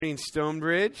Morning,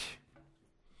 Stonebridge.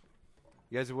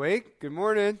 You guys awake? Good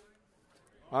morning.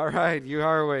 All right, you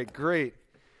are awake. Great.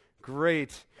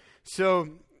 So,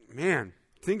 man,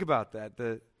 think about that.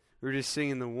 We were just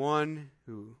singing the one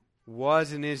who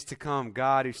was and is to come,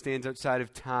 God who stands outside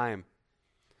of time,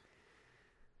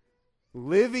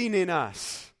 living in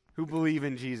us who believe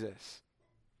in Jesus.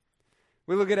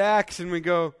 We look at Acts and we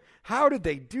go, how did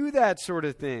they do that sort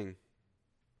of thing?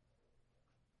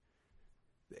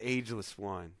 The ageless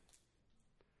one.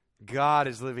 God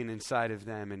is living inside of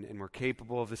them, and we're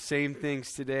capable of the same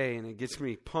things today, and it gets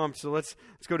me pumped. So let's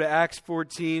go to Acts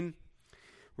 14.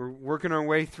 We're working our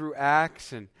way through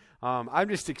Acts, and I'm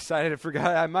just excited. I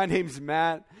forgot. My name's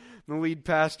Matt. I'm the lead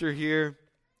pastor here.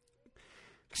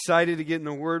 Excited to get in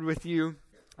the Word with you.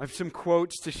 I have some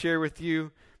quotes to share with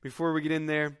you before we get in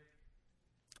there.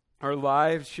 Our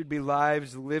lives should be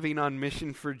lives living on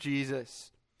mission for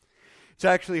Jesus. It's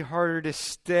actually harder to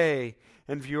stay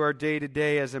and view our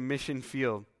day-to-day as a mission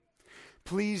field.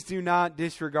 Please do not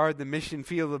disregard the mission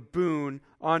field of Boone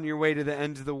on your way to the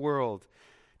ends of the world.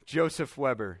 Joseph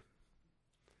Weber.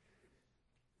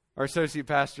 Our associate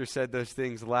pastor said those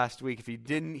things last week. If you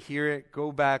didn't hear it,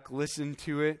 go back, listen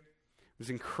to it. It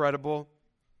was incredible.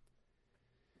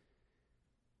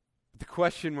 The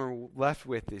question we're left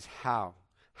with is how?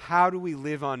 How do we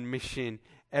live on mission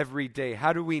every day?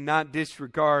 How do we not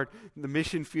disregard the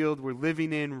mission field we're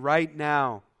living in right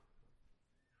now?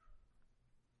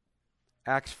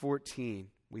 Acts 14,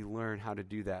 we learn how to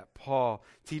do that. Paul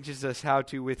teaches us how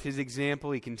to with his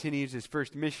example. He continues his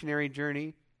first missionary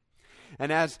journey.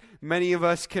 And as many of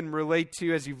us can relate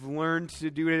to, as you've learned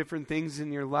to do different things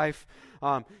in your life,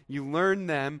 you learn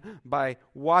them by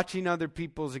watching other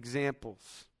people's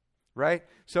examples. Right?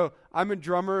 So I'm a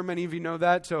drummer. Many of you know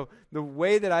that. So the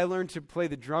way that I learned to play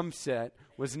the drum set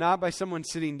was not by someone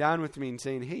sitting down with me and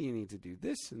saying, hey, you need to do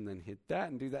this and then hit that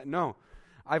and do that. No,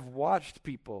 I've watched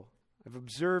people. I've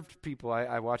observed people.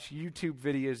 I watch YouTube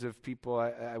videos of people.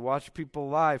 I watch people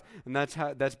live. And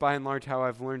that's by and large how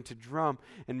I've learned to drum.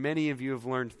 And many of you have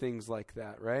learned things like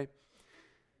that, right?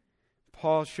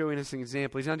 Paul's showing us an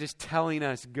example. He's not just telling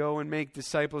us, go and make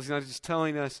disciples. He's not just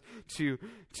telling us to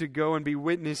go and be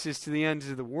witnesses to the ends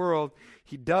of the world.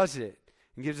 He does it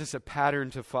and gives us a pattern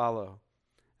to follow.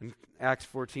 And Acts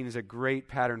 14 is a great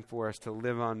pattern for us to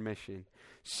live on mission.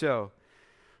 So,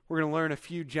 we're going to learn a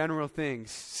few general things,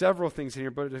 several things in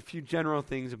here, but a few general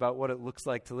things about what it looks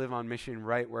like to live on mission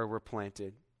right where we're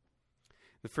planted.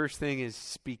 The first thing is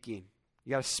speaking. You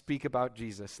got to speak about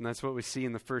Jesus, and that's what we see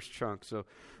in the first chunk. So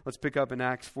let's pick up in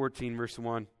Acts 14, verse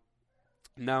 1.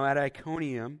 Now at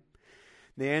Iconium,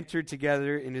 they entered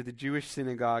together into the Jewish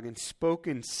synagogue and spoke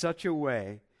in such a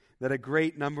way that a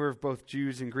great number of both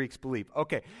Jews and Greeks believed.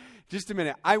 Okay, just a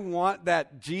minute. I want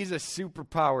that Jesus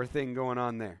superpower thing going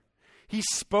on there. He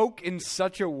spoke in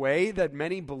such a way that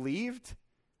many believed.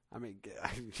 I mean,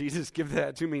 Jesus, give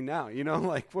that to me now. You know,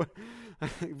 like, what?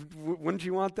 Wouldn't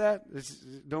you want that?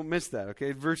 Don't miss that,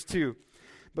 okay? Verse 2.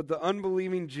 But the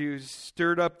unbelieving Jews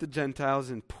stirred up the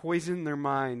Gentiles and poisoned their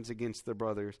minds against their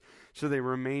brothers. So they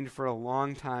remained for a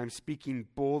long time, speaking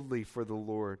boldly for the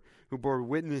Lord, who bore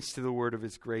witness to the word of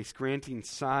his grace, granting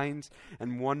signs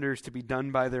and wonders to be done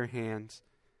by their hands.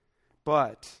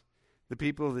 But the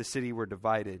people of the city were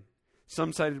divided.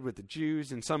 Some sided with the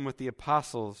Jews and some with the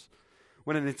apostles.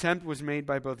 When an attempt was made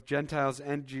by both Gentiles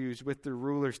and Jews with their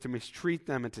rulers to mistreat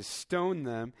them and to stone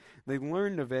them, they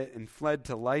learned of it and fled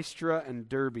to Lystra and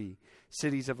Derbe,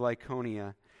 cities of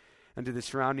Lycaonia, and to the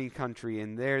surrounding country,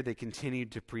 and there they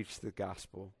continued to preach the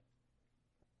gospel.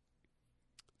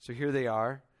 So here they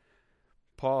are,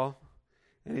 Paul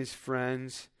and his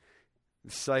friends,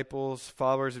 disciples,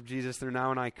 followers of Jesus. They're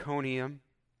now in Iconium.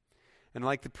 And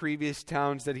like the previous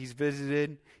towns that he's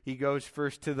visited, he goes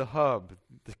first to the hub,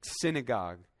 the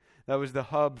synagogue. That was the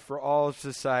hub for all of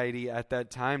society at that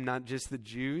time, not just the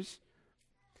Jews.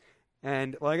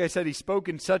 And like I said, he spoke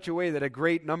in such a way that a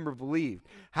great number believed.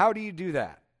 How do you do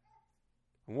that?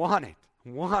 I want it.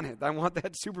 I want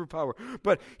that superpower.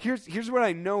 But here's what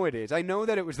I know it is. I know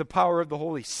that it was the power of the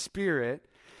Holy Spirit.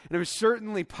 And it was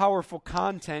certainly powerful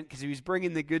content because he was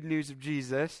bringing the good news of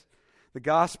Jesus, the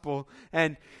gospel.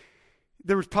 And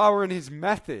there was power in his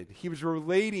method. He was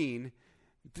relating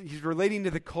to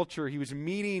the culture. He was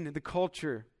meeting the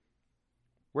culture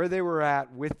where they were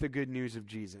at with the good news of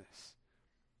Jesus.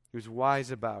 He was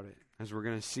wise about it, as we're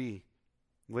going to see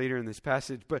later in this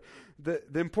passage. But the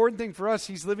important thing for us,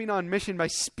 he's living on mission by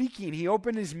speaking. He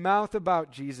opened his mouth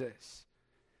about Jesus.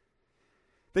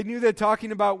 They knew that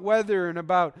talking about weather and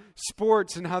about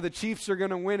sports and how the Chiefs are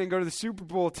going to win and go to the Super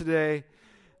Bowl today,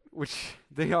 which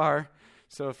they are.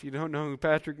 So if you don't know who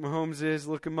Patrick Mahomes is,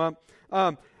 look him up.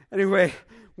 Anyway,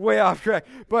 way off track.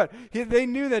 But they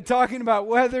knew that talking about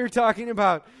weather, talking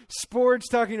about sports,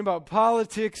 talking about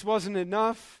politics wasn't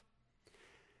enough.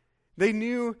 They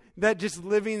knew that just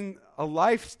living a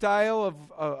lifestyle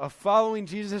of following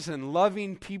Jesus and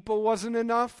loving people wasn't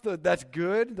enough. That's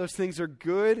good. Those things are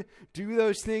good. Do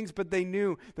those things. But they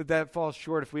knew that that falls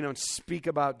short if we don't speak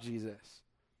about Jesus.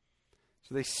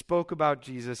 So they spoke about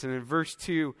Jesus. And in verse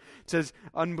 2, it says,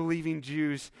 unbelieving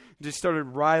Jews just started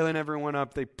riling everyone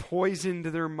up. They poisoned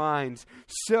their minds.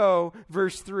 So,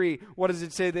 verse 3, what does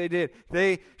it say they did?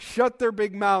 They shut their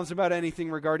big mouths about anything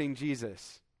regarding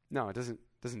Jesus. No, it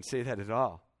doesn't say that at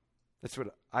all. That's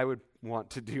what I would want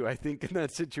to do, I think, in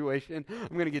that situation.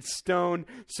 I'm going to get stoned,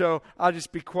 so I'll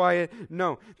just be quiet.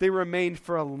 No, they remained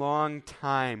for a long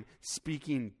time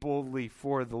speaking boldly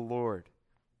for the Lord.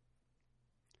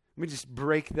 Let me just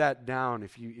break that down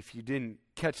if you didn't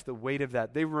catch the weight of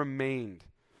that. They remained.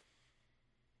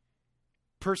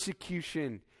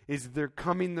 Persecution they're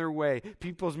coming their way.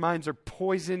 People's minds are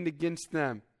poisoned against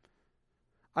them.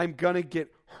 I'm going to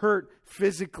get hurt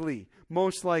physically.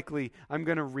 Most likely, I'm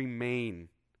going to remain.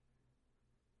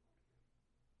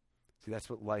 See, that's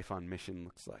what life on mission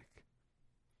looks like.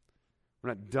 We're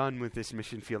not done with this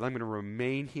mission field. I'm going to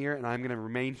remain here, and I'm going to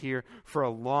remain here for a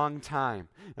long time.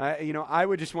 I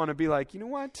would just want to be like, you know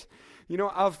what?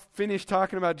 I'll finish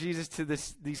talking about Jesus to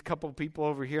these couple people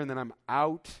over here, and then I'm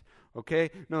out.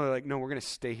 Okay? No, they're like, no, we're going to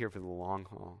stay here for the long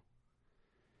haul.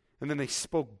 And then they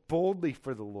spoke boldly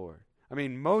for the Lord. I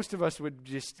mean, most of us would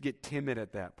just get timid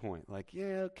at that point. Like,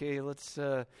 yeah, okay, let's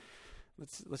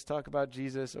talk about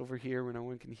Jesus over here where no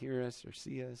one can hear us or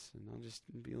see us, and I'll just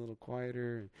be a little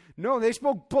quieter. No, they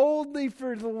spoke boldly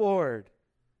for the Lord.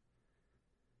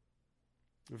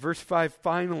 Verse 5,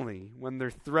 finally, when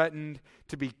they're threatened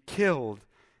to be killed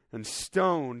and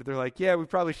stoned, they're like, yeah, we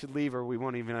probably should leave or we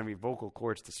won't even have any vocal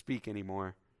cords to speak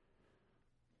anymore.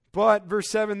 But, verse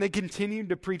 7, they continued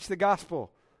to preach the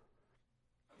gospel.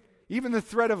 Even the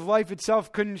threat of life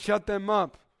itself couldn't shut them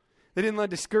up. They didn't let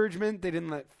discouragement, they didn't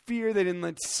let fear, they didn't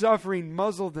let suffering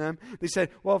muzzle them. They said,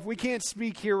 well, if we can't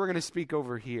speak here, we're going to speak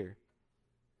over here.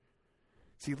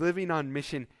 See, living on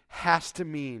mission has to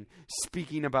mean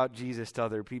speaking about Jesus to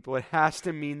other people. It has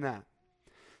to mean that.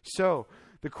 So,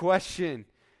 the question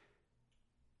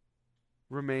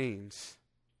remains,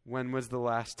 when was the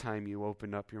last time you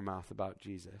opened up your mouth about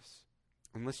Jesus?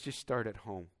 And let's just start at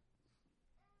home.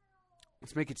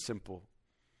 Let's make it simple.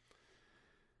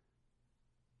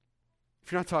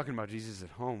 If you're not talking about Jesus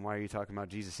at home, why are you talking about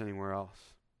Jesus anywhere else?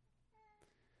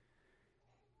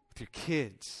 With your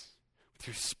kids, with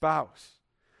your spouse.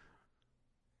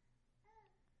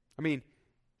 I mean,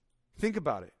 think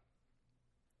about it.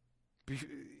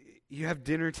 You have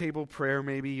dinner table prayer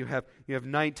maybe. You have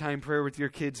nighttime prayer with your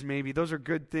kids maybe. Those are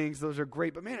good things. Those are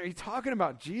great. But man, are you talking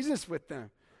about Jesus with them?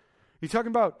 You're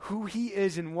talking about who he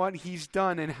is and what he's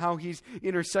done and how he's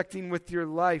intersecting with your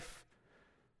life.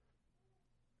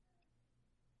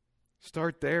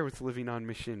 Start there with living on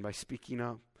mission by speaking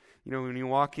up. When you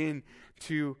walk in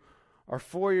to our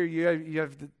foyer, you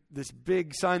have this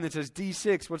big sign that says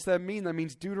D6. What's that mean? That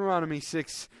means Deuteronomy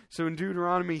 6. So in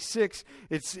Deuteronomy 6,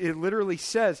 it literally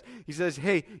says, he says,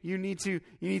 hey, you need to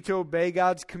obey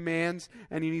God's commands,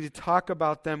 and you need to talk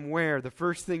about them where? The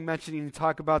first thing mentioned, you need to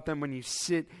talk about them when you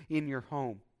sit in your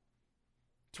home.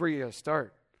 That's where you got to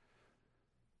start.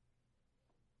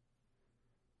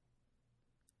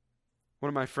 One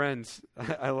of my friends,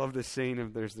 I love this saying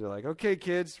of theirs. They're like, okay,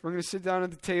 kids, we're going to sit down at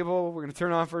the table. We're going to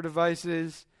turn off our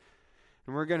devices.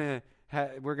 And we're going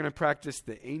to practice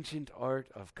the ancient art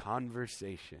of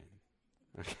conversation.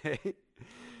 Okay?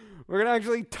 We're going to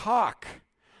actually talk.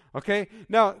 Okay?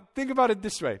 Now, think about it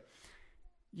this way.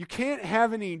 You can't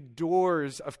have any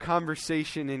doors of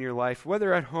conversation in your life,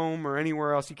 whether at home or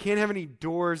anywhere else. You can't have any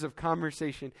doors of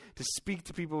conversation to speak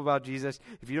to people about Jesus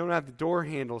if you don't have the door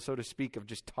handle, so to speak, of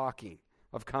just talking,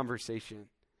 of conversation.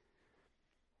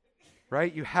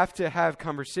 Right? You have to have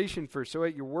conversation first. So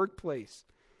at your workplace,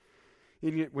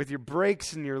 with your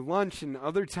breaks and your lunch and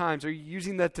other times, are you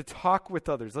using that to talk with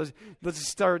others? Let's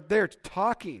start there,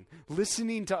 talking,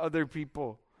 listening to other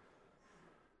people.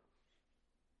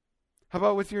 How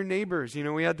about with your neighbors?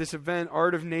 We had this event,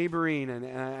 Art of Neighboring, and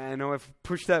I know I've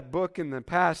pushed that book in the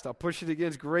past. I'll push it again.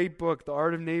 It's a great book, The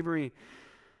Art of Neighboring.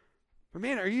 But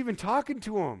man, are you even talking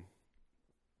to them?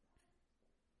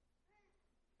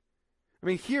 I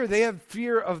mean, here they have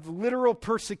fear of literal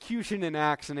persecution in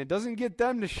Acts, and it doesn't get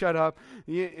them to shut up.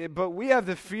 But we have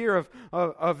the fear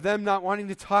of them not wanting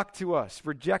to talk to us,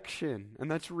 rejection, and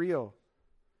that's real.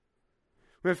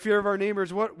 We have fear of our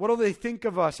neighbors. What will they think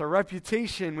of us? Our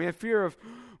reputation. We have fear of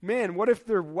man, what if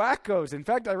they're wackos? In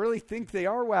fact, I really think they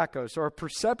are wackos. So our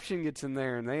perception gets in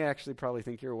there, and they actually probably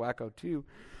think you're a wacko too,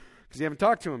 because you haven't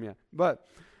talked to them yet. But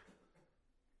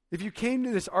if you came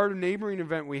to this Art of Neighboring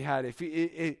event we had, if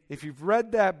you've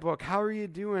read that book, how are you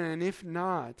doing? And if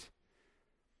not,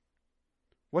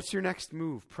 what's your next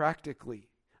move practically?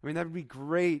 I mean, that would be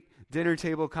great dinner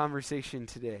table conversation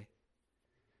today.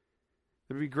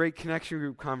 That would be great connection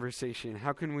group conversation.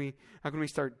 How can we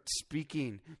start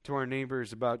speaking to our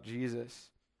neighbors about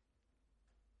Jesus?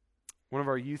 One of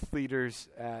our youth leaders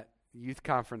at youth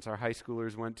conference our high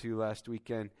schoolers went to last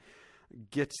weekend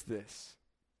gets this.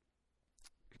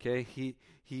 Okay,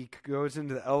 he goes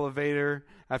into the elevator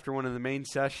after one of the main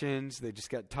sessions. They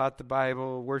just got taught the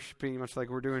Bible, worshiping, much like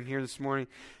we're doing here this morning.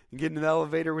 And get into the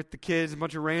elevator with the kids, a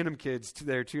bunch of random kids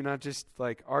there too, not just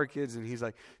like our kids. And he's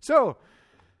like, so,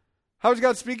 how's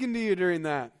God speaking to you during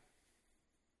that?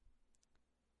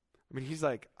 I mean, he's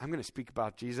like, I'm going to speak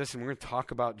about Jesus, and we're going to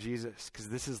talk about Jesus, because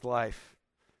this is life.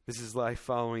 This is life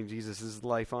following Jesus. This is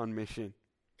life on mission.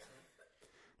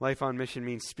 Life on mission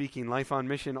means speaking. Life on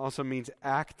mission also means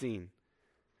acting,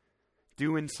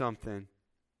 doing something.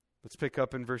 Let's pick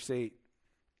up in verse 8.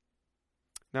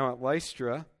 Now at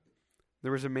Lystra,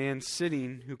 there was a man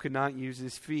sitting who could not use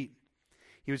his feet.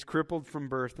 He was crippled from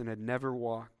birth and had never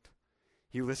walked.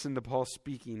 He listened to Paul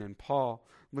speaking, and Paul,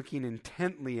 looking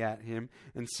intently at him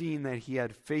and seeing that he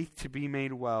had faith to be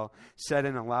made well, said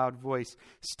in a loud voice,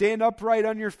 "Stand upright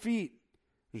on your feet."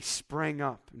 He sprang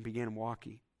up and began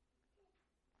walking.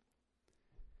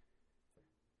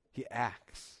 He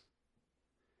acts.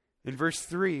 In verse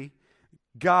 3,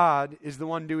 God is the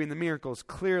one doing the miracles.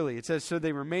 Clearly, it says, so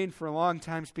they remained for a long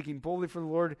time speaking boldly for the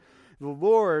Lord. The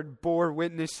Lord bore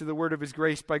witness to the word of his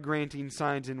grace by granting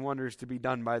signs and wonders to be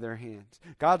done by their hands.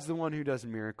 God's the one who does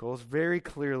miracles very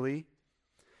clearly.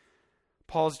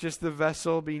 Paul's just the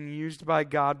vessel being used by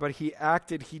God, but he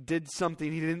acted, he did something.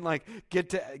 He didn't like get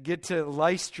to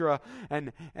Lystra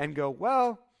and go,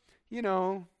 well,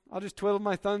 I'll just twiddle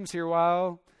my thumbs here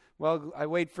while I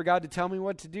wait for God to tell me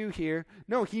what to do here.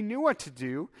 No, he knew what to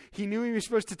do. He knew he was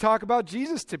supposed to talk about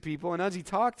Jesus to people. And as he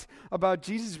talked about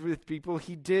Jesus with people,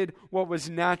 he did what was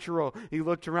natural. He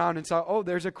looked around and saw, oh,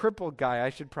 there's a crippled guy. I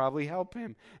should probably help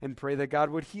him and pray that God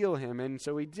would heal him. And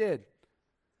so he did.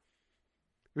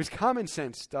 It was common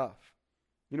sense stuff.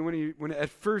 When at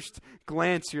first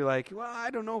glance you're like, well, I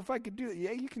don't know if I could do that.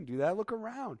 Yeah, you can do that. Look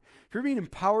around. If you're being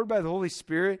empowered by the Holy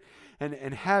Spirit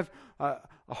and have a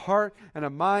heart and a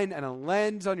mind and a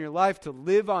lens on your life to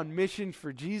live on mission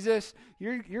for Jesus,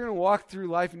 you're going to walk through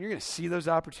life and you're going to see those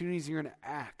opportunities and you're going to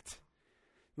act.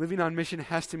 Living on mission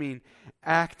has to mean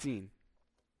acting.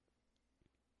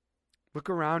 Look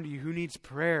around you. Who needs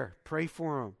prayer? Pray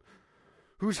for them.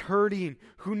 Who's hurting?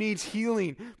 Who needs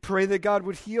healing? Pray that God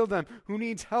would heal them. Who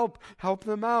needs help? Help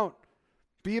them out.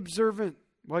 Be observant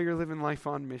while you're living life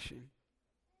on mission.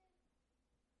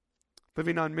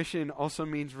 Living on mission also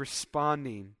means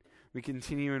responding. We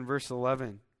continue in verse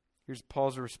 11. Here's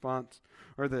Paul's response,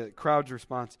 or the crowd's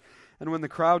response. And when the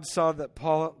crowd saw that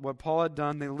what Paul had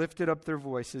done, they lifted up their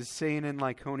voices, saying in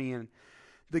Lycaonian,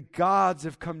 "The gods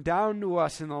have come down to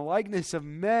us in the likeness of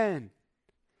men."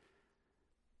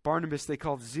 Barnabas they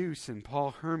called Zeus, and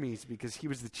Paul Hermes, because he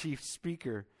was the chief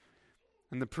speaker.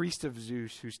 And the priest of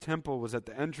Zeus, whose temple was at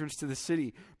the entrance to the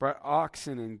city, brought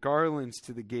oxen and garlands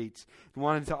to the gates and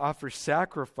wanted to offer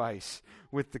sacrifice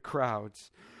with the crowds.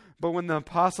 But when the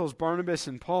apostles Barnabas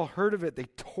and Paul heard of it, they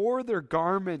tore their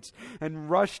garments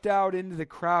and rushed out into the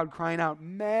crowd, crying out,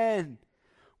 "Men,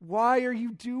 why are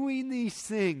you doing these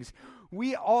things?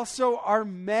 We also are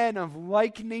men of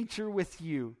like nature with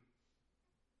you.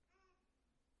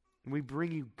 And we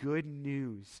bring you good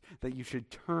news that you should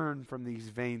turn from these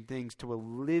vain things to a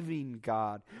living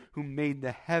God who made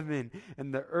the heaven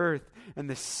and the earth and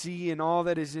the sea and all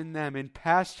that is in them. In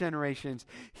past generations,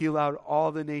 he allowed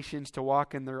all the nations to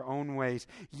walk in their own ways.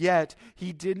 Yet,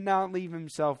 he did not leave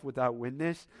himself without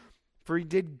witness, for he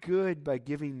did good by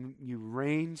giving you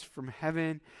rains from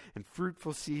heaven and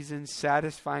fruitful seasons,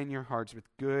 satisfying your hearts with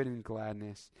good and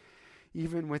gladness.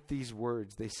 Even with these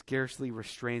words, they scarcely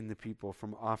restrained the people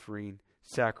from offering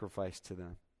sacrifice to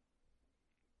them."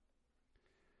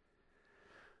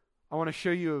 I want to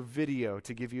show you a video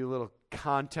to give you a little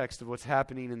context of what's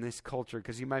happening in this culture,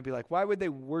 because you might be like, why would they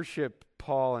worship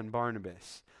Paul and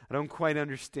Barnabas? I don't quite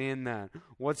understand that.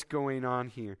 What's going on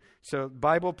here? So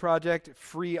Bible Project,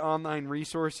 free online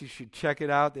resource. You should check it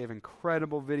out. They have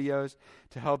incredible videos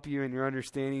to help you in your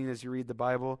understanding as you read the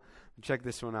Bible. Check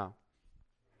this one out.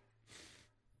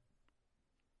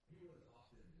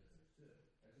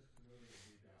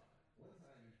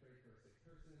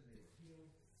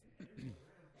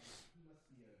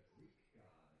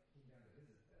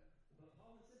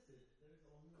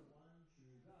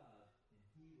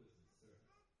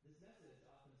 This message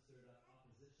often stirred up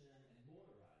opposition and more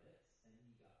riots, and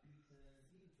he got beaten,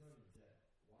 even thrown in jail.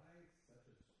 Why such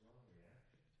a strong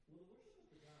reaction? Well, the worship of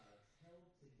the gods held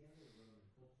together Roman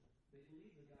culture. They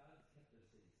believed the gods kept their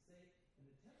cities safe, and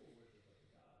the temple worship of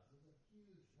the gods was a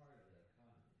huge part of their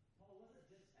economy. Paul wasn't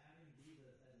just adding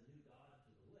Jesus as a new god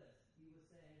to the list. He was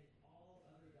saying all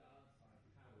other gods are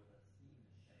powerless, even a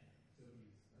sham. So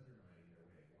he's undermining their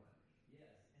way of life.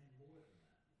 Yes, and more than that.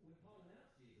 When Paul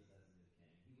announced Jesus as the new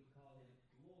king, he would call him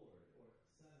Lord or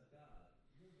Son of God,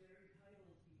 the very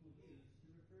titles people used to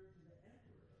refer to the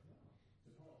emperor of Rome.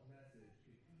 So Paul's message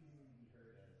could easily be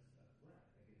heard as a threat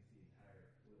against the entire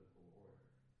political order.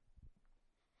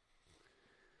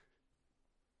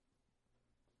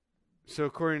 So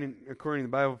according to the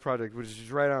Bible Project, which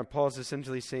is right on, Paul's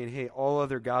essentially saying, hey, all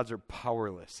other gods are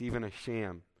powerless, even a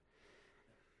sham.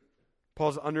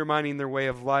 Paul's undermining their way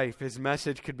of life. His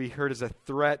message could be heard as a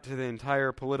threat to the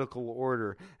entire political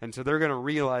order. And so they're going to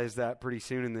realize that pretty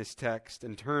soon in this text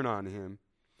and turn on him.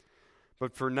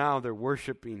 But for now, they're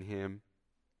worshiping him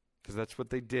because that's what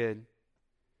they did.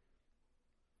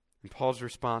 And Paul's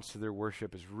response to their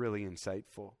worship is really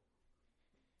insightful.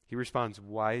 He responds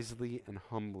wisely and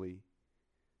humbly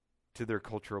to their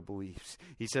cultural beliefs.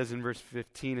 He says in verse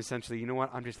 15, essentially, you know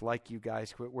what? I'm just like you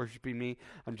guys. Quit worshiping me.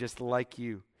 I'm just like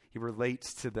you. He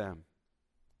relates to them.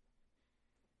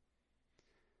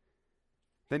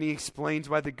 Then he explains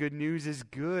why the good news is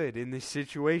good in this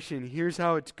situation. Here's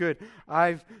how it's good.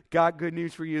 I've got good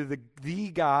news for you.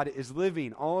 The God is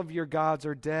living. All of your gods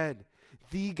are dead.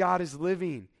 The God is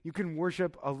living. You can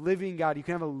worship a living God. You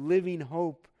can have a living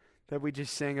hope that we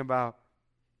just sang about.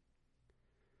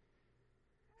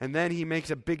 And then he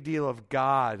makes a big deal of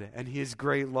God and his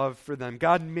great love for them.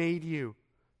 God made you.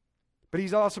 But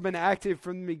he's also been active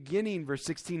from the beginning. Verse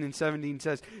 16 and 17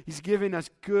 says, he's given us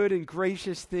good and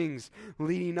gracious things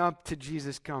leading up to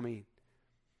Jesus coming.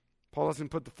 Paul doesn't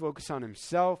put the focus on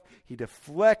himself. He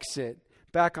deflects it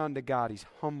back onto God. He's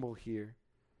humble here.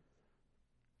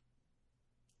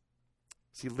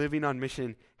 See, living on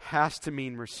mission has to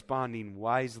mean responding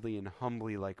wisely and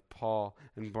humbly like Paul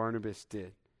and Barnabas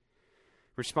did.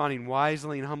 Responding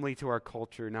wisely and humbly to our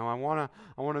culture. Now, I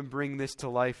want to bring this to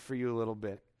life for you a little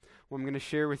bit. Well, I'm going to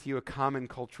share with you a common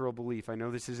cultural belief. I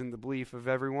know this isn't the belief of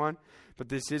everyone, but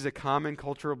this is a common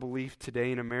cultural belief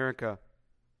today in America.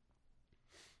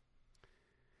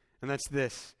 And that's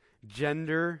this: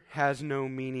 gender has no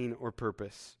meaning or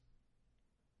purpose.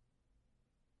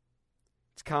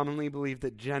 It's commonly believed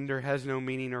that gender has no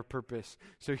meaning or purpose.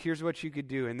 So here's what you could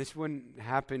do, and this wouldn't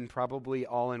happen probably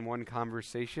all in one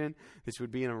conversation. This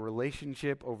would be in a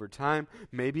relationship over time.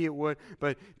 Maybe it would,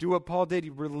 but do what Paul did.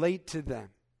 You relate to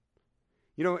them.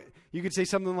 You know, you could say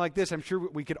something like this. I'm sure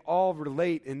we could all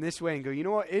relate in this way and go, you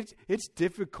know what? It's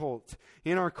difficult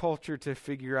in our culture to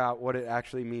figure out what it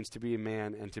actually means to be a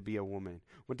man and to be a woman.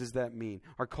 What does that mean?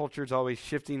 Our culture is always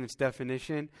shifting its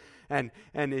definition. And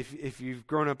if you've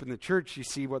grown up in the church, you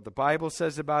see what the Bible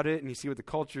says about it and you see what the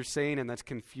culture is saying, and that's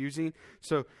confusing.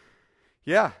 So,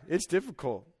 yeah, it's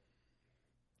difficult.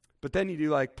 But then you do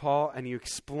like Paul and you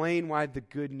explain why the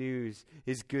good news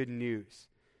is good news.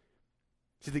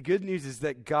 So the good news is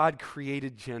that God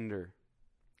created gender,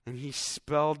 and he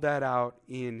spelled that out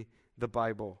in the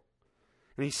Bible.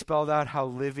 And he spelled out how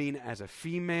living as a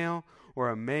female or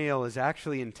a male is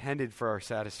actually intended for our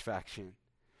satisfaction.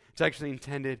 It's actually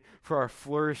intended for our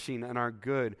flourishing and our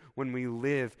good when we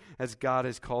live as God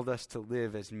has called us to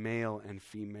live as male and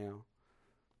female.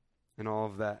 And all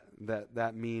of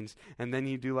that means. And then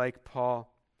you do like Paul.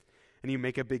 And you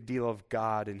make a big deal of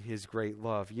God and his great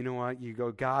love. You know what? You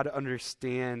go, God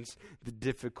understands the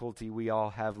difficulty we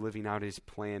all have living out his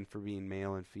plan for being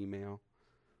male and female.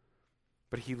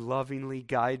 But he lovingly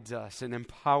guides us and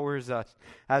empowers us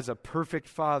as a perfect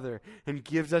father and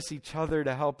gives us each other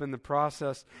to help in the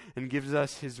process and gives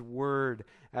us his word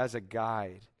as a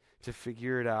guide to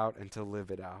figure it out and to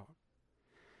live it out.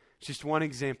 It's just one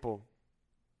example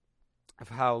of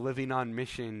how living on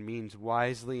mission means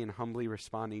wisely and humbly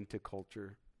responding to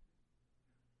culture.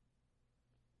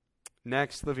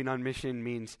 Next, living on mission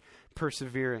means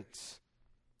perseverance.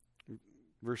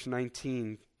 Verse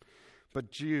 19,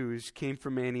 but Jews came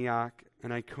from Antioch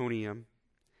and Iconium,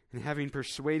 and having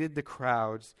persuaded the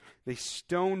crowds, they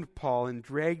stoned Paul and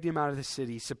dragged him out of the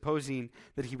city, supposing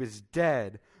that he was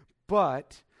dead.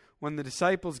 But when the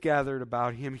disciples gathered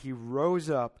about him, he rose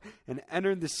up and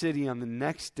entered the city. On the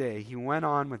next day, he went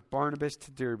on with Barnabas to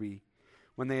Derbe.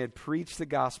 When they had preached the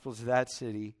gospel to that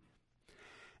city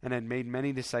and had made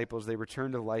many disciples, they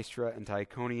returned to Lystra and to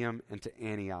Iconium and to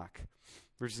Antioch.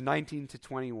 Verses 19 to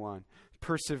 21,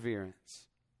 perseverance.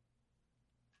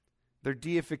 Their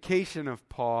deification of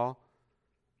Paul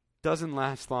doesn't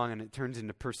last long, and it turns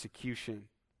into persecution.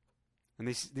 And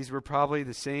these were probably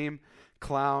the same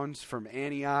clowns from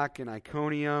Antioch and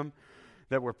Iconium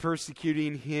that were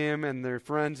persecuting him and their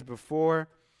friends before.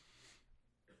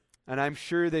 And I'm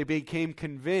sure they became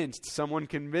convinced, someone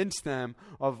convinced them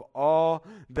of all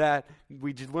that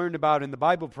we just learned about in the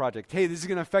Bible Project. Hey, this is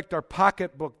going to affect our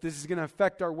pocketbook. This is going to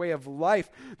affect our way of life.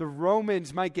 The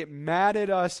Romans might get mad at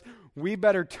us. We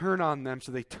better turn on them.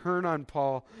 So they turn on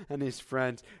Paul and his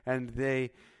friends, and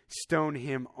they stone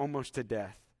him almost to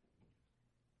death.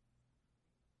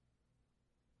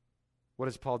 What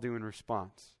does Paul do in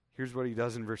response? Here's what he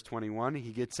does in verse 21.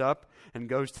 He gets up and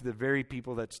goes to the very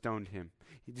people that stoned him.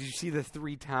 Did you see the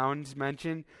 3 towns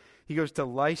mentioned? He goes to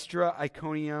Lystra,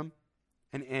 Iconium,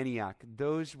 and Antioch.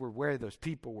 Those were where those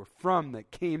people were from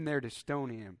that came there to stone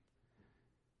him.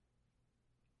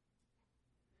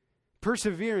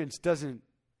 Perseverance doesn't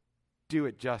do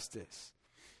it justice.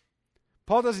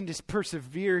 Paul doesn't just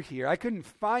persevere here. I couldn't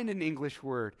find an English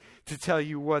word to tell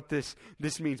you what this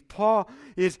means. Paul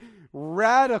is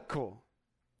radical,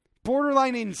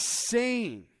 borderline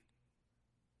insane.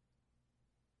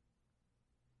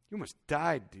 You almost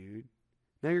died, dude.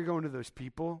 Now you're going to those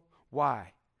people?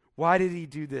 Why? Why did he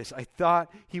do this? I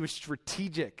thought he was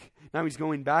strategic. Now he's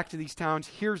going back to these towns.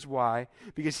 Here's why.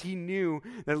 Because he knew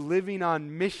that living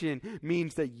on mission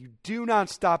means that you do not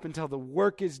stop until the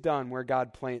work is done where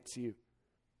God plants you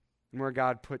and where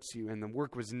God puts you. And the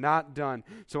work was not done.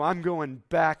 So I'm going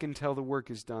back until the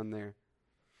work is done there.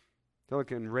 So I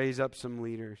can raise up some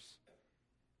leaders.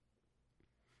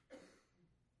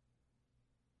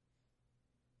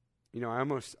 You know,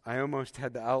 I almost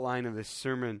had the outline of this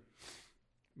sermon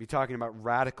be talking about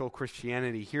radical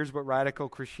Christianity. Here's what radical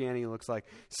Christianity looks like.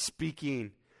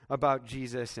 Speaking about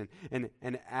Jesus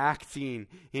and acting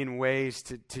in ways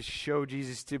to show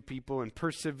Jesus to people and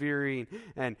persevering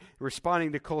and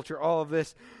responding to culture, all of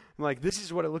this. I'm like, this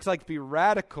is what it looks like to be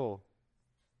radical.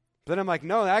 But then I'm like,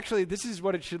 no, actually, this is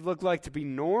what it should look like to be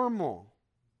normal.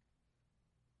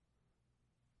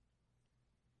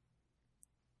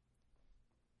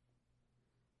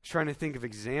 Trying to think of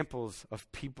examples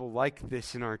of people like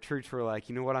this in our church who are like,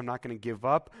 you know what, I'm not going to give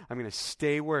up. I'm going to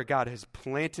stay where God has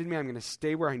planted me. I'm going to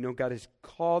stay where I know God has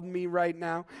called me right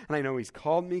now. And I know He's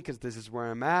called me because this is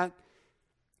where I'm at.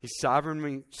 He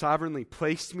sovereignly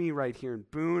placed me right here in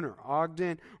Boone or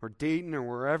Ogden or Dayton or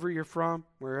wherever you're from,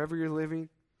 wherever you're living.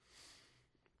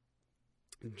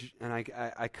 And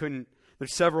I couldn't,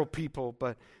 there's several people,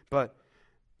 but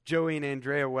Joey and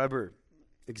Andrea Weber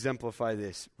exemplify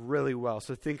this really well.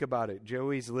 So think about it.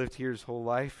 Joey's lived here his whole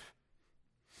life.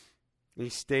 He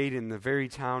stayed in the very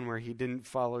town where he didn't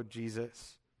follow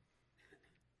Jesus.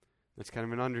 That's kind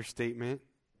of an understatement.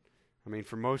 I mean,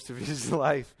 for most of his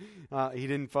life, he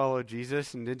didn't follow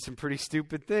Jesus and did some pretty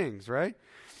stupid things, right?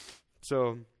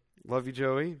 So, love you,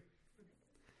 Joey.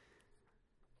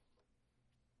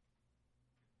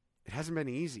 It hasn't been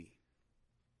easy.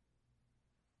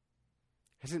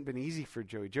 Hasn't been easy for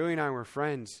Joey. Joey and I were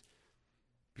friends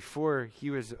before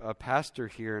he was a pastor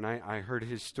here, and I heard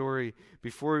his story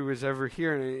before he was ever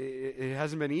here, and it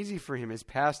hasn't been easy for him. His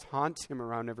past haunts him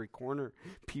around every corner,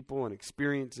 people and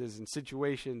experiences and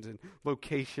situations and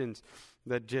locations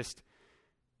that just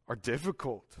are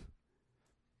difficult.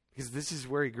 Because this is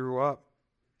where he grew up,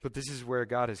 but this is where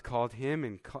God has called him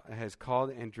and has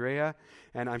called Andrea,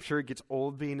 and I'm sure it gets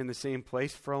old being in the same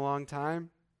place for a long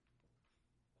time.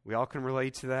 We all can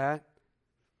relate to that.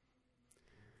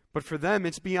 But for them,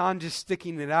 it's beyond just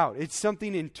sticking it out. It's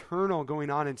something internal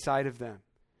going on inside of them.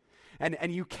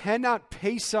 And you cannot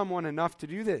pay someone enough to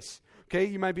do this. Okay,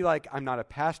 you might be like, I'm not a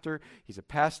pastor. He's a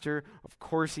pastor. Of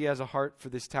course he has a heart for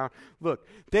this town. Look,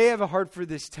 they have a heart for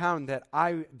this town that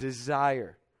I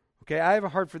desire. Okay, I have a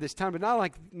heart for this town, but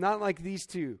not like these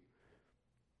two.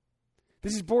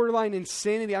 This is borderline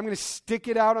insanity. I'm going to stick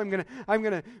it out. I'm going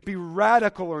to be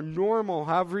radical or normal,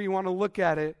 however you want to look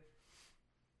at it,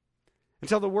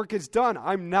 until the work is done.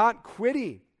 I'm not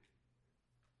quitting.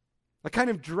 That kind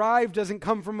of drive doesn't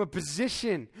come from a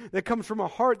position. That comes from a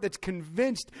heart that's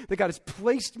convinced that God has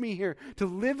placed me here to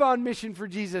live on mission for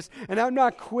Jesus, and I'm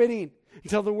not quitting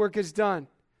until the work is done.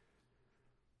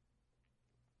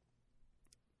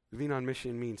 Living on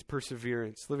mission means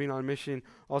perseverance. Living on mission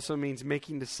also means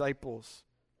making disciples.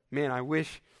 Man, I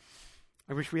wish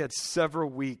we had several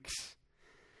weeks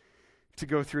to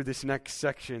go through this next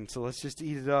section. So let's just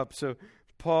eat it up. So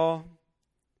Paul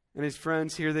and his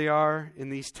friends, here they are in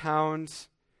these towns.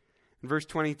 In verse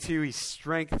 22, he's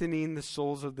strengthening the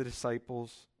souls of the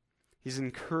disciples. He's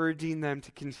encouraging them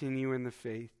to continue in the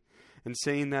faith and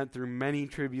saying that through many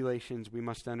tribulations we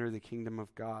must enter the kingdom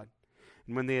of God.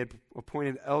 And when they had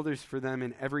appointed elders for them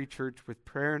in every church with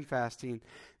prayer and fasting,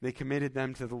 they committed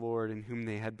them to the Lord in whom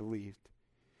they had believed.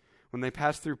 When they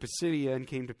passed through Pisidia and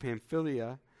came to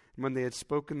Pamphylia, and when they had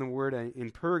spoken the word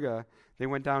in Perga, they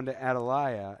went down to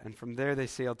Attalia, and from there they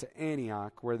sailed to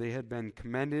Antioch, where they had been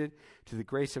commended to the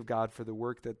grace of God for the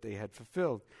work that they had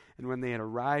fulfilled. And when they had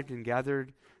arrived and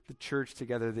gathered the church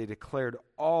together, they declared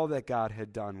all that God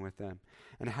had done with them,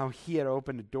 and how he had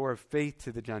opened a door of faith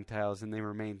to the Gentiles, and they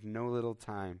remained no little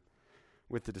time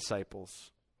with the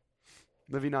disciples.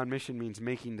 Living on mission means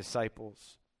making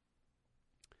disciples.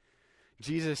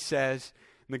 Jesus says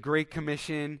in the Great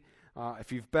Commission,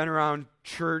 if you've been around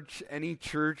church, any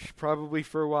church, probably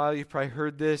for a while, you've probably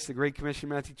heard this, the Great Commission,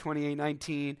 Matthew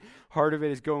 28:19, heart of it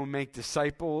is go and make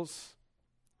disciples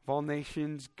of all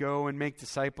nations, go and make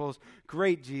disciples.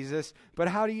 Great, Jesus, but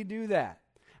how do you do that?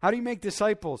 How do you make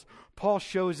disciples? Paul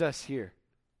shows us here.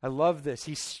 I love this.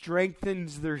 He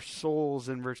strengthens their souls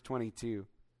in verse 22.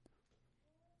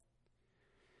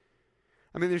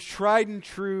 I mean, there's tried and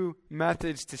true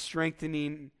methods to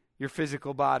strengthening your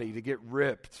physical body, to get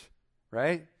ripped,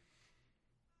 right?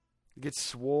 Get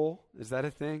swole. Is that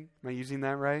a thing? Am I using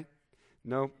that right?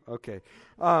 Nope. Okay.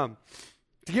 To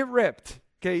get ripped,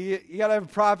 okay, you got to have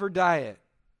a proper diet.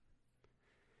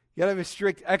 You got to have a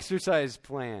strict exercise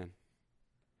plan.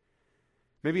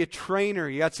 Maybe a trainer,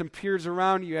 you got some peers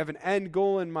around you have an end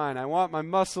goal in mind. I want my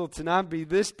muscle to not be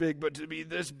this big, but to be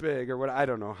this big, or what. I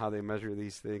don't know how they measure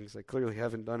these things. I clearly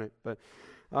haven't done it, but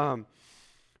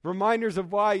reminders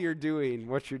of why you're doing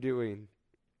what you're doing.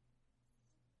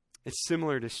 It's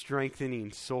similar to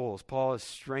strengthening souls. Paul is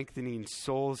strengthening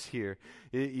souls here.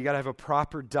 You got to have a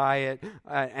proper diet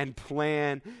and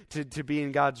plan to be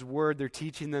in God's word. They're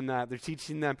teaching them that. They're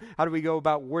teaching them how do we go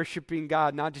about worshiping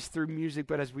God, not just through music,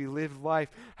 but as we live life.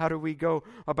 How do we go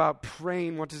about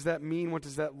praying? What does that mean? What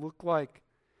does that look like?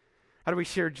 How do we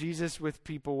share Jesus with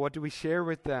people? What do we share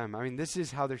with them? I mean, this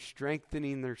is how they're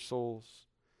strengthening their souls.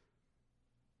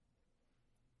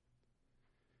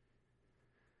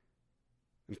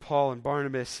 And Paul and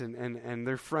Barnabas and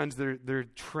their friends, they're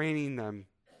training them.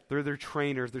 They're their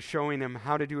trainers. They're showing them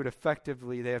how to do it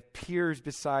effectively. They have peers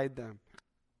beside them.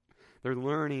 They're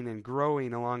learning and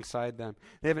growing alongside them.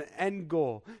 They have an end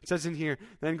goal. It says in here,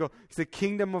 the end goal, it's the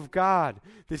kingdom of God.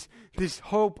 This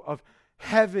hope of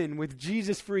heaven with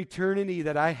Jesus for eternity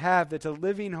that I have, that's a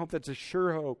living hope, that's a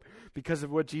sure hope because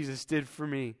of what Jesus did for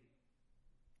me.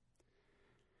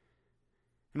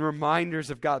 And reminders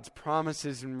of God's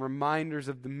promises and reminders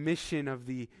of the mission of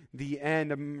the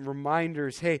end.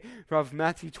 Reminders, hey, of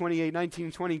Matthew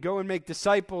 28:19, 20, go and make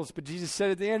disciples. But Jesus said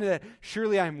at the end of that,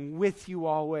 surely I'm with you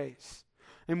always.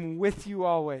 I'm with you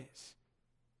always.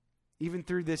 Even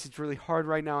through this, it's really hard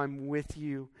right now. I'm with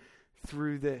you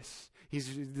through this.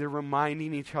 They're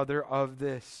reminding each other of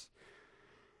this.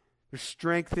 They're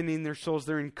strengthening their souls.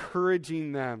 They're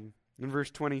encouraging them. In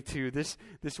verse 22, this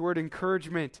word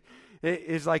encouragement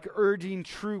is like urging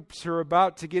troops who are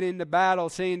about to get into battle,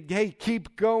 saying, hey,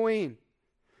 keep going.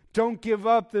 Don't give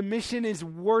up. The mission is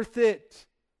worth it.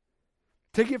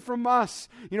 Take it from us.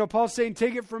 You know, Paul's saying,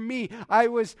 take it from me. I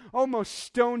was almost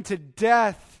stoned to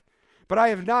death, but I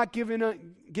have not given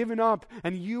up,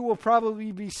 and you will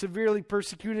probably be severely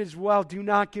persecuted as well. Do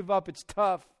not give up. It's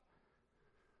tough.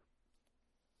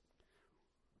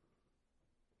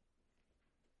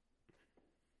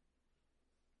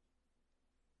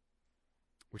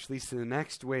 Which leads to the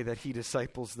next way that he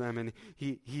disciples them, and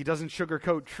he doesn't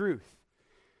sugarcoat truth.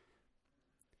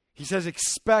 He says,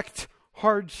 expect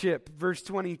hardship, verse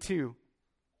 22,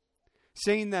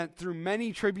 saying that through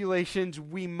many tribulations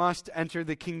we must enter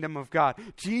the kingdom of God.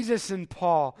 Jesus and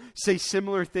Paul say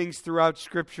similar things throughout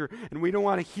Scripture, and we don't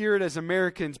want to hear it as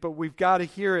Americans, but we've got to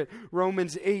hear it.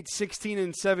 Romans 8:16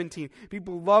 and 17.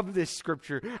 People love this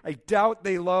Scripture. I doubt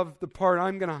they love the part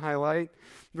I'm going to highlight.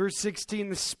 Verse 16,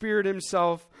 the Spirit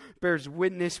himself bears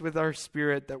witness with our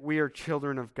spirit that we are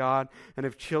children of God, and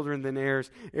if children then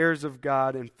heirs, heirs of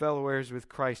God and fellow heirs with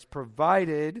Christ,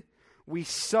 provided we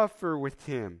suffer with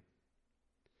him,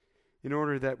 in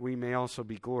order that we may also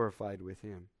be glorified with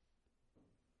him.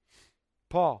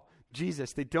 Paul,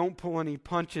 Jesus, they don't pull any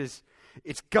punches.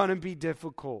 It's going to be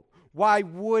difficult. Why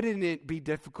wouldn't it be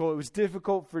difficult? It was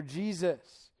difficult for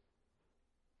Jesus.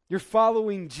 You're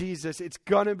following Jesus. It's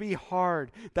going to be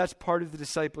hard. That's part of the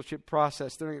discipleship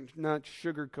process. They're not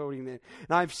sugarcoating it.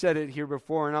 And I've said it here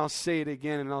before, and I'll say it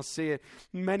again, and I'll say it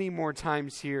many more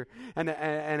times here. And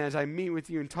as I meet with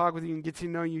you and talk with you and get to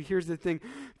know you, here's the thing.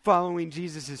 Following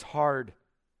Jesus is hard.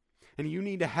 And you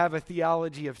need to have a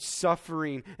theology of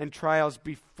suffering and trials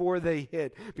before they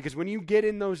hit. Because when you get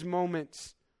in those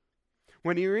moments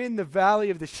When you're in the valley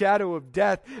of the shadow of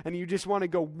death and you just want to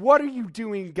go, what are you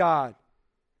doing, God?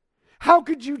 How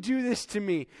could you do this to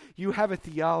me? You have a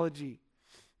theology.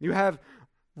 You have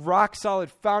rock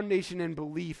solid foundation and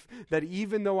belief that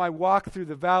even though I walk through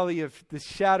the valley of the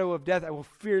shadow of death, I will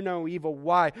fear no evil.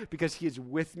 Why? Because he is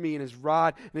with me, and his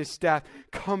rod and his staff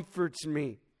comforts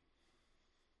me.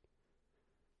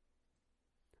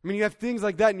 I mean, you have things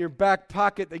like that in your back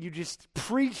pocket that you just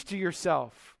preach to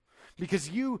yourself because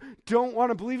you don't want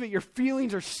to believe it. Your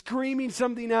feelings are screaming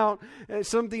something out,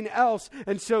 something else.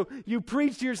 And so you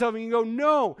preach to yourself and you go,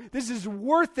 no, this is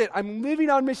worth it. I'm living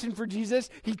on mission for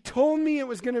Jesus. He told me it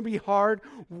was going to be hard.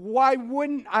 Why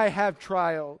wouldn't I have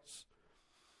trials?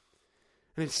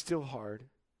 And it's still hard.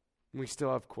 And we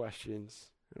still have questions.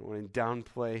 I don't want to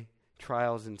downplay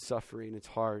trials and suffering. It's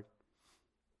hard.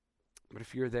 But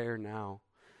if you're there now,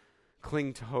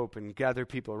 cling to hope and gather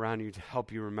people around you to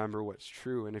help you remember what's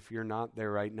true. And if you're not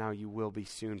there right now, you will be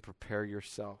soon. Prepare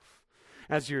yourself.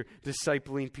 As you're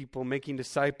discipling people, making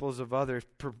disciples of others,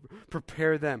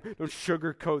 prepare them. Don't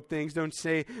sugarcoat things. Don't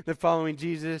say that following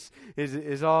Jesus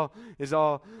is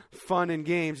all fun and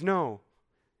games. No,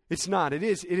 it's not. It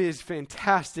is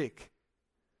fantastic.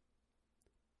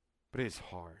 But it is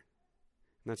hard.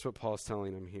 And that's what Paul's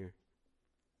telling them here.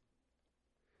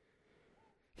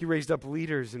 He raised up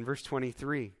leaders in verse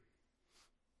 23.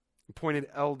 Appointed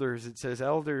elders. It says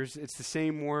elders. It's the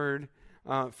same word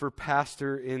for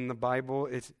pastor in the Bible.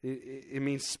 It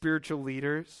means spiritual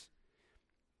leaders.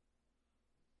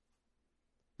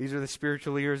 These are the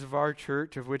spiritual leaders of our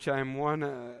church, of which I am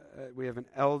one. We have an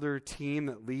elder team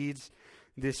that leads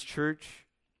this church.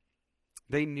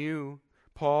 They knew,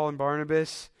 Paul and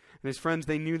Barnabas and his friends,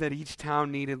 they knew that each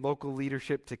town needed local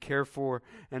leadership to care for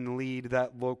and lead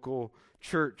that local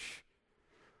church.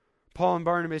 Paul and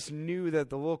Barnabas knew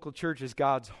that the local church is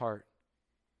God's heart.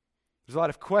 There's a lot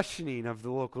of questioning of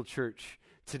the local church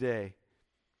today.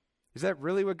 Is that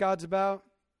really what God's about?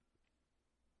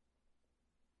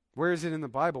 Where is it in the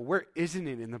Bible? Where isn't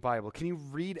it in the Bible? Can you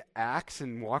read Acts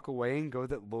and walk away and go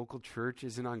that local church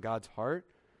isn't on God's heart?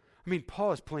 I mean,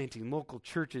 Paul is planting local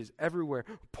churches everywhere,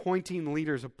 appointing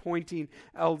leaders, appointing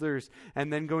elders,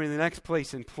 and then going to the next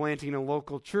place and planting a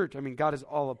local church. I mean, God is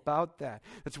all about that.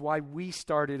 That's why we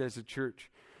started as a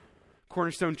church.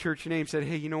 Cornerstone Church name said,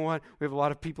 hey, you know what? We have a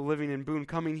lot of people living in Boone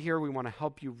coming here. We want to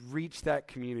help you reach that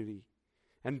community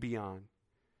and beyond.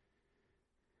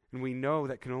 And we know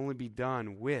that can only be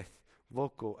done with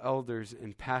local elders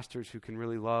and pastors who can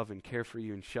really love and care for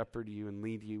you and shepherd you and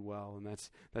lead you well. And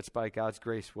that's by God's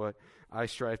grace what I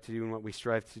strive to do and what we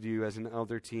strive to do as an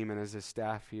elder team and as a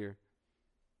staff here.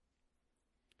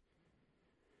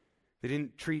 They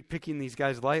didn't treat picking these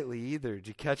guys lightly either. Did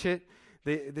you catch it?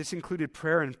 This included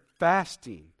prayer and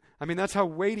fasting. I mean, that's how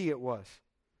weighty it was.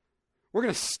 We're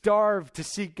going to starve to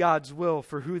seek God's will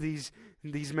for who these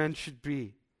men should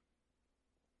be.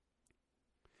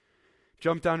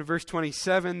 Jump down to verse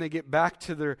 27. They get back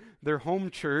to their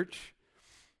home church,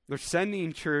 their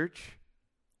sending church,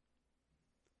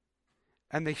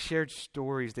 and they shared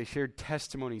stories. They shared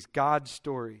testimonies, God's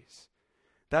stories.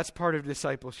 That's part of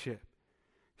discipleship.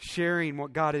 Sharing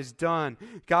what God has done.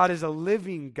 God is a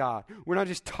living God. We're not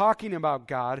just talking about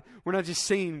God. We're not just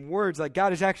saying words. Like,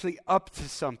 God is actually up to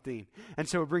something. And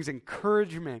so it brings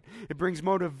encouragement. It brings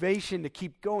motivation to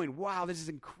keep going. Wow, this is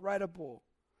incredible.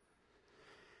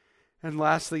 And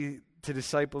lastly, to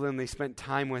disciple them, they spent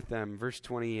time with them. Verse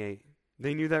 28.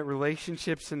 They knew that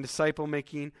relationships and disciple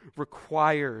making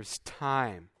requires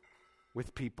time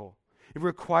with people. It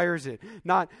requires it.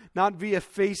 Not via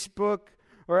Facebook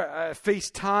or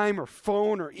FaceTime or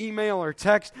phone or email or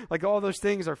text. Like, all those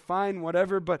things are fine,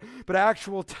 whatever, but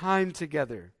actual time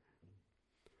together.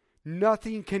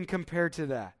 Nothing can compare to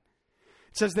that.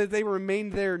 It says that they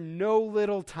remained there no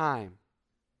little time.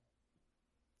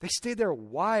 They stayed there a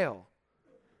while.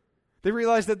 They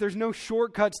realized that there's no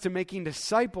shortcuts to making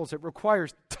disciples. It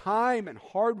requires time and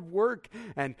hard work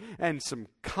and some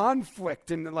conflict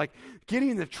and like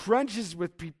getting in the trenches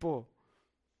with people.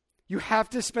 You have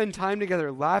to spend time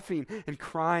together laughing and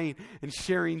crying and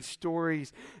sharing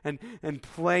stories and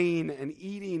playing and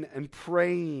eating and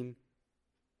praying.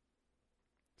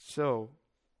 So,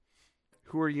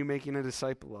 who are you making a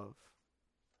disciple of?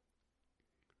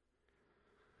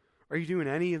 Are you doing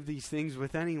any of these things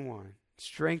with anyone?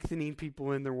 Strengthening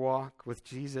people in their walk with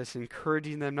Jesus,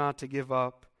 encouraging them not to give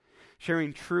up,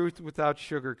 sharing truth without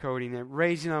sugarcoating it,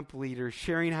 raising up leaders,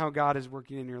 sharing how God is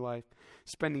working in your life,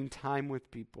 spending time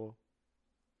with people.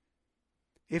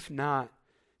 If not,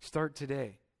 start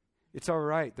today. It's all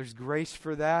right. There's grace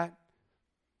for that.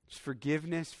 There's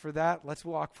forgiveness for that. Let's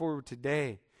walk forward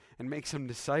today and make some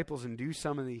disciples and do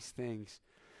some of these things.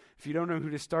 If you don't know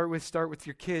who to start with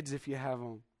your kids if you have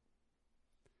them.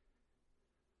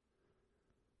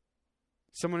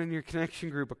 Someone in your connection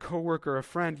group, a coworker, a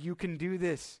friend, you can do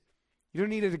this. You don't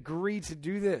need a degree to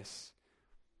do this.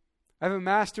 I have a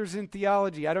master's in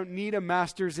theology. I don't need a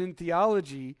master's in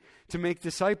theology to make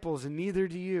disciples, and neither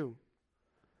do you.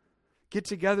 Get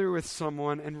together with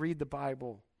someone and read the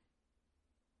Bible.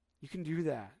 You can do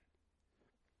that.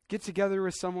 Get together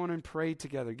with someone and pray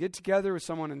together. Get together with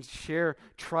someone and share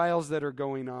trials that are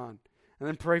going on, and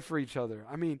then pray for each other.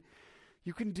 I mean,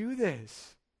 you can do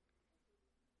this.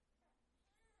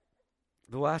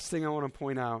 The last thing I want to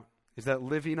point out is that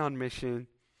living on mission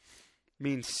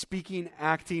means speaking,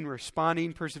 acting,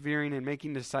 responding, persevering, and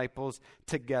making disciples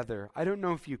together. I don't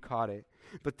know if you caught it,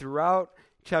 but throughout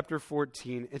chapter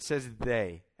 14, it says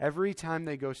they. Every time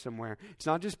they go somewhere. It's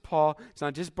not just Paul, it's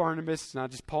not just Barnabas, it's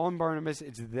not just Paul and Barnabas,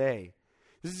 it's they.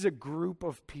 This is a group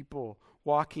of people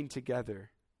walking together,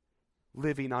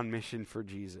 living on mission for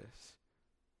Jesus.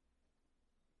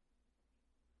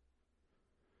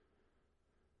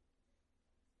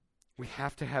 We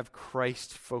have to have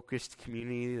Christ-focused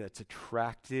community that's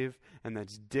attractive and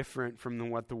that's different from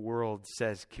what the world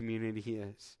says community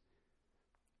is.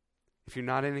 If you're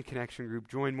not in a connection group,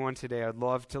 join one today. I'd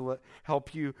love to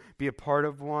help you be a part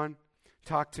of one.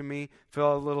 Talk to me. Fill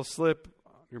out a little slip,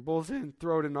 your bulletin,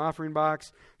 throw it in an offering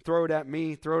box, throw it at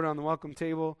me, throw it on the welcome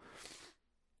table,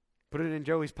 put it in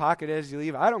Joey's pocket as you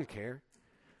leave. I don't care.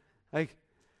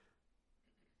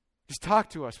 Just talk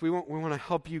to us. We want to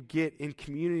help you get in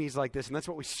communities like this, and that's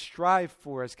what we strive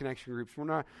for as connection groups. We're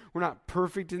not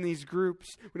perfect in these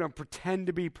groups. We don't pretend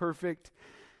to be perfect,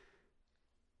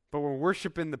 but we're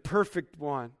worshiping the perfect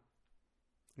one,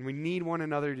 and we need one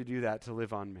another to do that to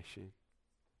live on mission.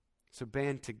 So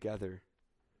band together.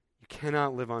 You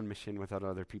cannot live on mission without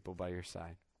other people by your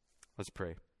side. Let's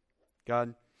pray.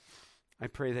 God, I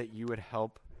pray that you would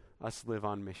help us live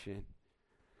on mission.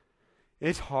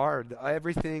 It's hard.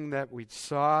 Everything that we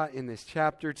saw in this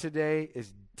chapter today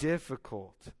is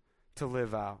difficult to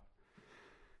live out.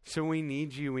 So we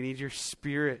need you. We need your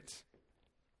Spirit.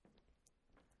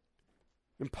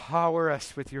 Empower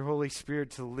us with your Holy Spirit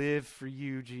to live for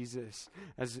you, Jesus,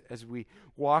 as we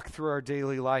walk through our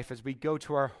daily life, as we go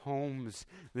to our homes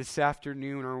this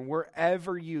afternoon or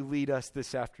wherever you lead us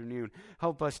this afternoon.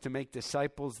 Help us to make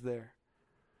disciples there.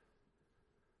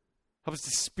 Help us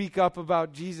to speak up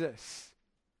about Jesus.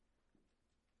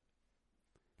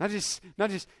 Not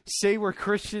just say we're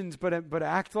Christians, but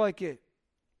act like it.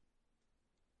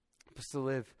 Help us to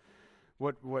live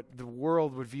what the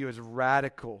world would view as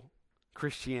radical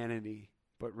Christianity,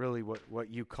 but really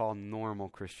what you call normal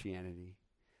Christianity.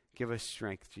 Give us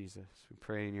strength, Jesus. We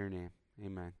pray in your name.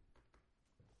 Amen.